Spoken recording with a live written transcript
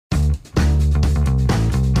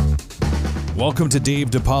Welcome to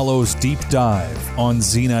Dave DiPaolo's Deep Dive on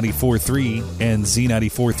Z94.3 and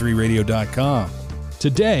Z94.3radio.com.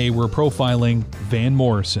 Today, we're profiling Van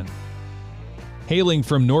Morrison. Hailing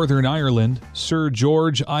from Northern Ireland, Sir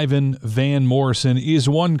George Ivan Van Morrison is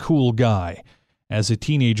one cool guy. As a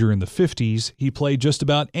teenager in the 50s, he played just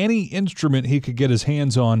about any instrument he could get his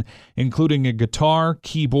hands on, including a guitar,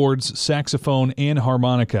 keyboards, saxophone, and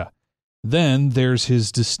harmonica. Then there's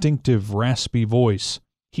his distinctive raspy voice.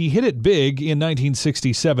 He hit it big in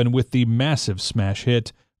 1967 with the massive smash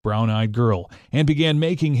hit, Brown Eyed Girl, and began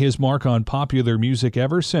making his mark on popular music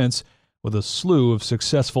ever since with a slew of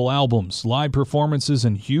successful albums, live performances,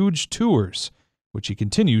 and huge tours, which he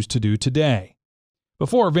continues to do today.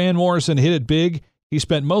 Before Van Morrison hit it big, he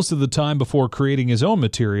spent most of the time before creating his own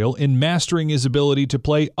material in mastering his ability to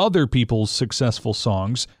play other people's successful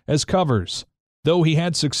songs as covers. Though he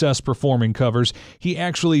had success performing covers, he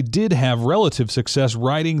actually did have relative success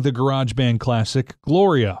writing the garage band classic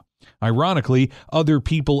Gloria. Ironically, other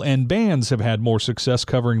people and bands have had more success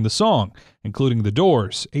covering the song, including The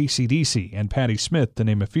Doors, AC/DC, and Patti Smith, to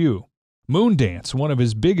name a few. Moondance, one of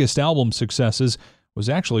his biggest album successes, was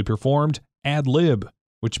actually performed ad-lib,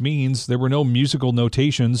 which means there were no musical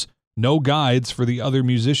notations, no guides for the other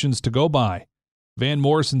musicians to go by. Van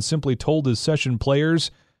Morrison simply told his session players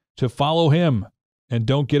to follow him and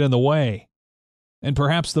don't get in the way. And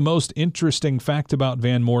perhaps the most interesting fact about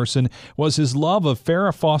Van Morrison was his love of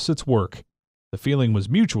Farrah Fawcett's work. The feeling was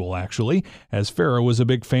mutual, actually, as Farrah was a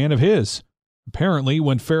big fan of his. Apparently,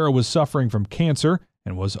 when Farrah was suffering from cancer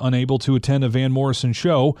and was unable to attend a Van Morrison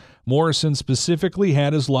show, Morrison specifically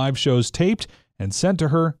had his live shows taped and sent to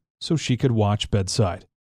her so she could watch bedside.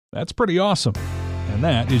 That's pretty awesome. And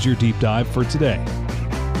that is your deep dive for today.